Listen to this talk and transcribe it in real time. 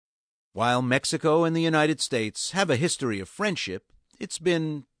While Mexico and the United States have a history of friendship, it's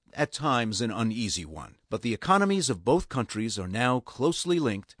been, at times, an uneasy one. But the economies of both countries are now closely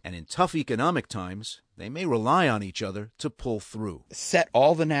linked, and in tough economic times, they may rely on each other to pull through. Set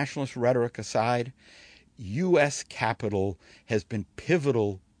all the nationalist rhetoric aside, U.S. capital has been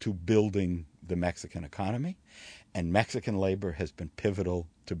pivotal to building the Mexican economy, and Mexican labor has been pivotal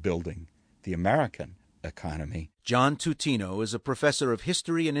to building the American economy. John Tutino is a professor of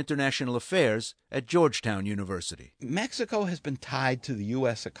history and international affairs at Georgetown University. Mexico has been tied to the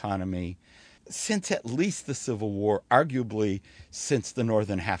U.S. economy since at least the Civil War, arguably since the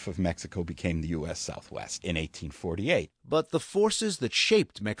northern half of Mexico became the U.S. Southwest in 1848. But the forces that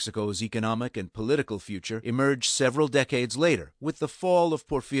shaped Mexico's economic and political future emerged several decades later with the fall of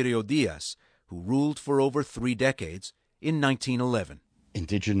Porfirio Diaz, who ruled for over 3 decades in 1911.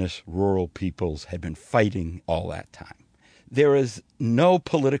 Indigenous rural peoples had been fighting all that time. There is no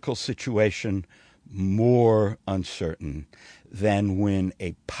political situation more uncertain than when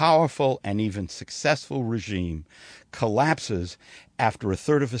a powerful and even successful regime collapses after a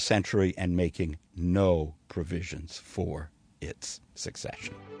third of a century and making no provisions for its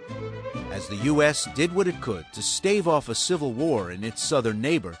succession. As the U.S. did what it could to stave off a civil war in its southern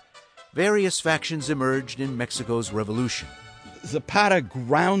neighbor, various factions emerged in Mexico's revolution. Zapata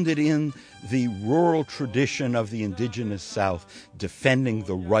grounded in the rural tradition of the indigenous South, defending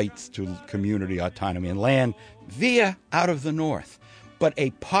the rights to community autonomy and land. Villa out of the North, but a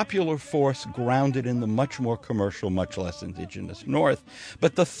popular force grounded in the much more commercial, much less indigenous North.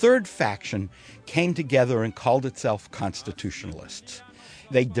 But the third faction came together and called itself constitutionalists.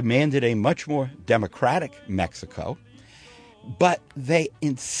 They demanded a much more democratic Mexico, but they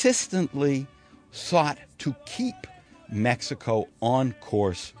insistently sought to keep Mexico on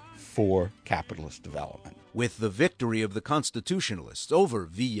course for capitalist development. With the victory of the constitutionalists over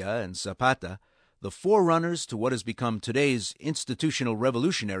Villa and Zapata, the forerunners to what has become today's Institutional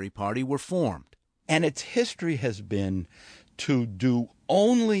Revolutionary Party were formed. And its history has been to do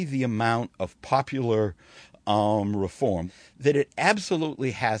only the amount of popular reform that it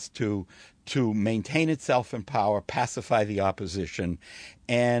absolutely has to maintain itself in power, pacify the opposition,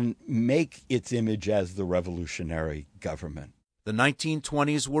 and make its image as the revolutionary government. The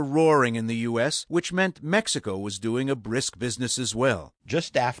 1920s were roaring in the U.S., which meant Mexico was doing a brisk business as well.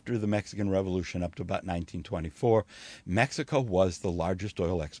 Just after the Mexican Revolution, up to about 1924, Mexico was the largest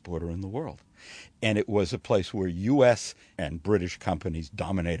oil exporter in the world. And it was a place where U.S. and British companies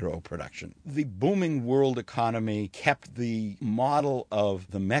dominated oil production. The booming world economy kept the model of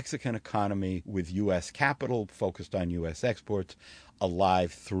the Mexican economy with U.S. capital focused on U.S. exports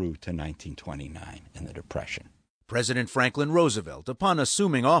alive through to 1929 and the Depression. President Franklin Roosevelt, upon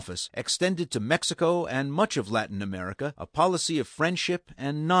assuming office, extended to Mexico and much of Latin America a policy of friendship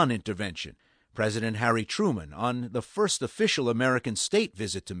and non-intervention. President Harry Truman, on the first official American state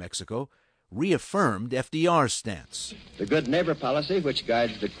visit to Mexico, reaffirmed FDR's stance. The good neighbor policy which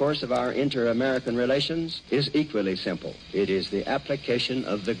guides the course of our inter-American relations is equally simple. It is the application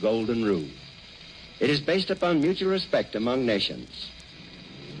of the Golden Rule. It is based upon mutual respect among nations.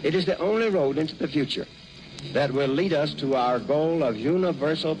 It is the only road into the future that will lead us to our goal of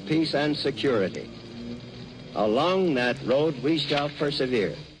universal peace and security. Along that road we shall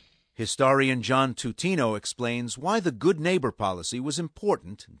persevere. Historian John Tutino explains why the good neighbor policy was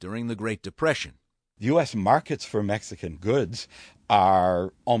important during the Great Depression. U.S. markets for Mexican goods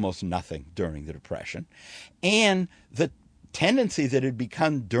are almost nothing during the Depression, and the tendency that had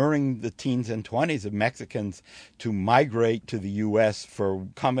become during the teens and 20s of Mexicans to migrate to the U.S. for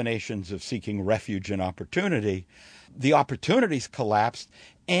combinations of seeking refuge and opportunity, the opportunities collapsed,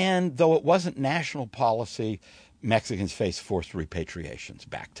 and though it wasn't national policy, Mexicans faced forced repatriations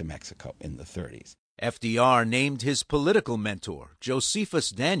back to Mexico in the 30s. FDR named his political mentor, Josephus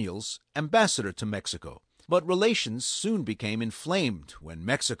Daniels, ambassador to Mexico. But relations soon became inflamed when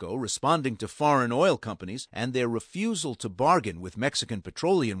Mexico, responding to foreign oil companies and their refusal to bargain with Mexican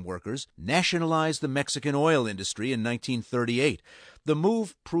petroleum workers, nationalized the Mexican oil industry in 1938. The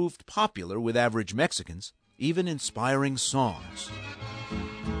move proved popular with average Mexicans, even inspiring songs.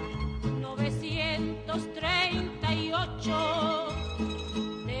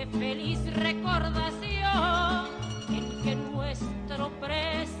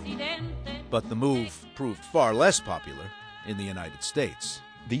 But the move proved far less popular in the United States.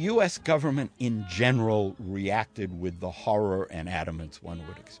 The U.S. government in general reacted with the horror and adamance one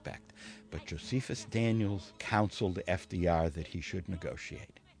would expect. But Josephus Daniels counseled FDR that he should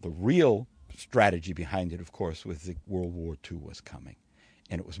negotiate. The real strategy behind it, of course, was that World War II was coming.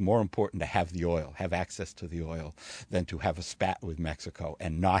 And it was more important to have the oil, have access to the oil, than to have a spat with Mexico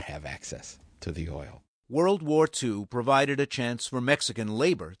and not have access to the oil. World War II provided a chance for Mexican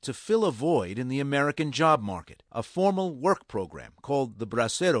labor to fill a void in the American job market. A formal work program called the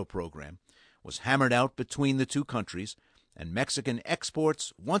Bracero Program was hammered out between the two countries, and Mexican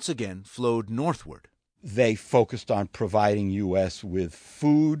exports once again flowed northward. They focused on providing U.S. with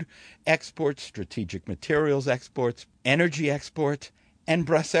food exports, strategic materials exports, energy exports, and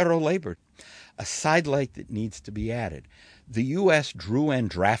bracero labor. A sidelight that needs to be added. The U.S. drew and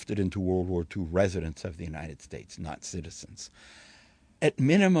drafted into World War II residents of the United States, not citizens. At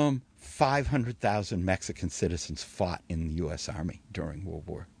minimum, 500,000 Mexican citizens fought in the U.S. Army during World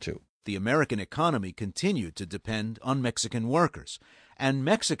War II. The American economy continued to depend on Mexican workers, and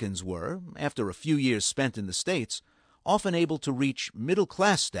Mexicans were, after a few years spent in the States, often able to reach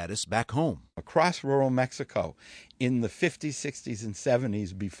middle-class status back home. Across rural Mexico, in the 50s, 60s, and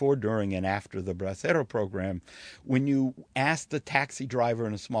 70s, before, during, and after the Bracero program, when you asked a taxi driver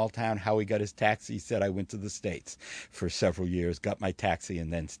in a small town how he got his taxi, he said, I went to the States for several years, got my taxi,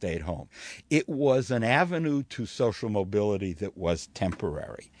 and then stayed home. It was an avenue to social mobility that was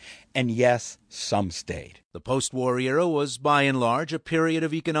temporary. And yes, some stayed. The post-war era was, by and large, a period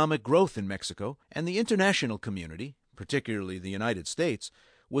of economic growth in Mexico, and the international community, particularly the United States,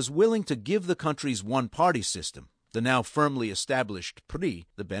 was willing to give the country's one-party system, the now firmly established PRI,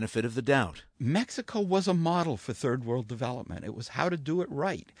 the benefit of the doubt. Mexico was a model for third world development. It was how to do it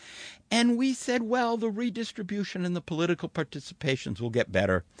right. And we said, well, the redistribution and the political participations will get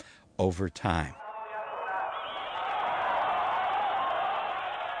better over time.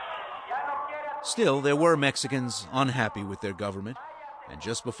 Still, there were Mexicans unhappy with their government, and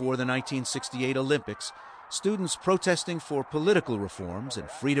just before the 1968 Olympics, students protesting for political reforms and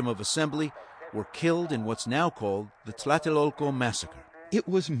freedom of assembly were killed in what's now called the Tlatelolco Massacre. It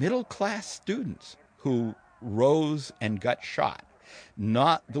was middle-class students who rose and got shot,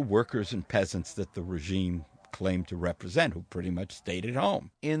 not the workers and peasants that the regime claimed to represent, who pretty much stayed at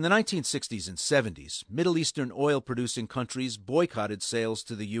home. In the 1960s and 70s, Middle Eastern oil-producing countries boycotted sales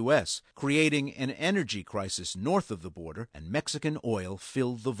to the U.S., creating an energy crisis north of the border, and Mexican oil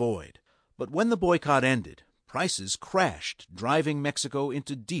filled the void. But when the boycott ended, prices crashed, driving Mexico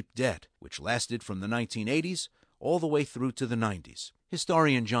into deep debt, which lasted from the 1980s all the way through to the 90s.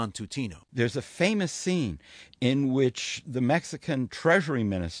 Historian John Tutino. There's a famous scene in which the Mexican Treasury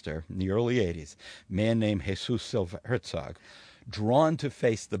Minister in the early 80s, a man named Jesus Silva Herzog, drawn to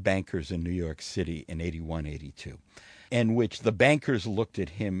face the bankers in New York City in 81, 82, in which the bankers looked at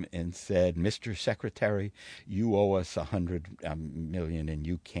him and said, Mr. Secretary, you owe us $100 million and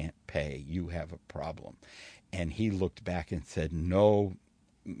you can't pay. You have a problem. And he looked back and said, no,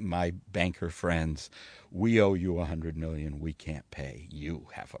 my banker friends, we owe you $100 million. We can't pay. You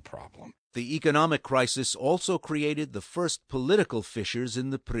have a problem. The economic crisis also created the first political fissures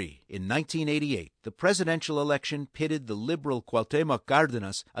in the PRI. In 1988, the presidential election pitted the liberal Cuauhtémoc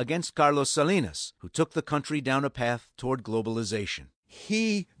Cárdenas against Carlos Salinas, who took the country down a path toward globalization.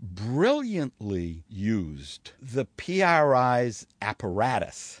 He brilliantly used the PRI's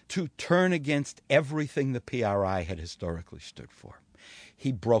apparatus to turn against everything the PRI had historically stood for.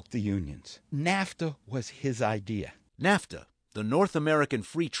 He broke the unions. NAFTA was his idea. NAFTA, the North American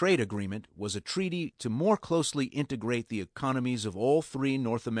Free Trade Agreement, was a treaty to more closely integrate the economies of all three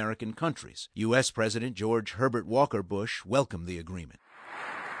North American countries. U.S. President George Herbert Walker Bush welcomed the agreement.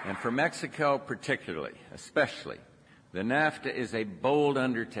 And for Mexico particularly, especially, the NAFTA is a bold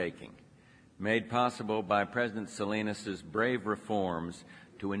undertaking made possible by President Salinas' brave reforms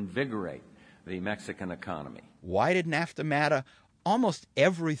to invigorate the Mexican economy. Why did NAFTA matter? Almost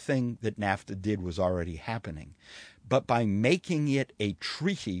everything that NAFTA did was already happening. But by making it a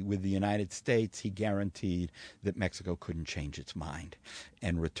treaty with the United States, he guaranteed that Mexico couldn't change its mind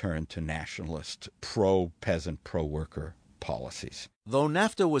and return to nationalist, pro-peasant, pro-worker policies. Though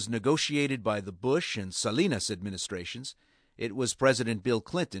NAFTA was negotiated by the Bush and Salinas administrations, it was President Bill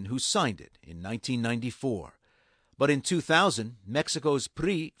Clinton who signed it in 1994. But in 2000, Mexico's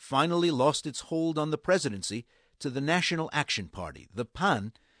PRI finally lost its hold on the presidency to the National Action Party, the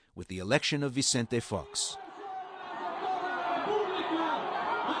PAN, with the election of Vicente Fox.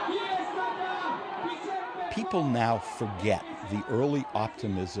 People now forget the early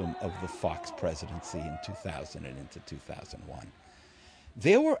optimism of the Fox presidency in 2000 and into 2001.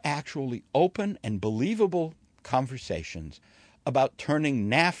 There were actually open and believable conversations about turning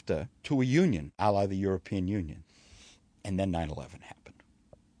NAFTA to a union, a la the European Union. And then 9/11 happened.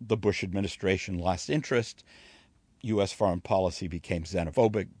 The Bush administration lost interest. U.S. foreign policy became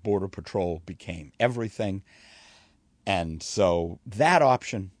xenophobic. Border Patrol became everything. And so that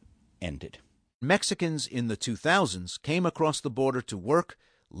option ended. Mexicans in the 2000s came across the border to work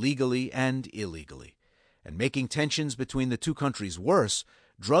legally and illegally. And making tensions between the two countries worse,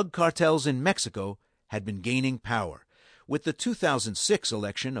 drug cartels in Mexico had been gaining power. With the 2006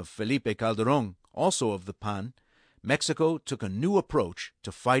 election of Felipe Calderón, also of the PAN, Mexico took a new approach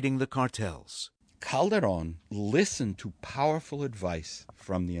to fighting the cartels. Calderón listened to powerful advice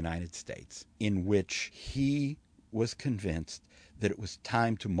from the United States, in which he was convinced that it was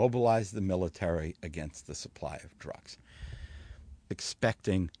time to mobilize the military against the supply of drugs,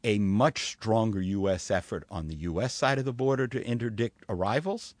 expecting a much stronger U.S. effort on the U.S. side of the border to interdict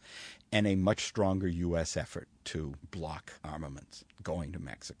arrivals and a much stronger U.S. effort to block armaments going to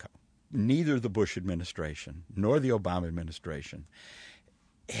Mexico. Neither the Bush administration nor the Obama administration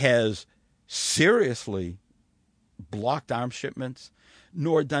has seriously blocked arms shipments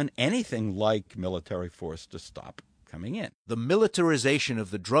nor done anything like military force to stop coming in. The militarization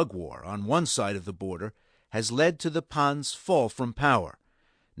of the drug war on one side of the border has led to the PAN's fall from power.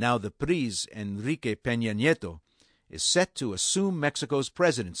 Now the PRI's Enrique Peña Nieto is set to assume Mexico's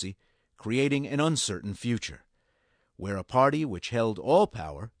presidency, creating an uncertain future, where a party which held all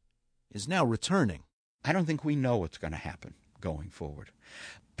power is now returning. I don't think we know what's going to happen going forward.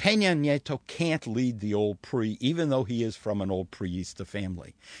 Peña Nieto can't lead the old PRI, even though he is from an old Priista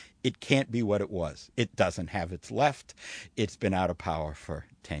family. It can't be what it was. It doesn't have its left. It's been out of power for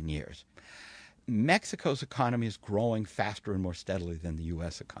 10 years. Mexico's economy is growing faster and more steadily than the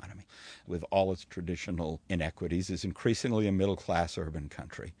U.S. economy. With all its traditional inequities, is increasingly a middle-class urban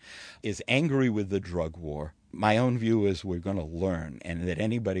country, is angry with the drug war. My own view is we're going to learn, and that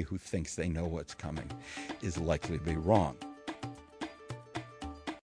anybody who thinks they know what's coming is likely to be wrong.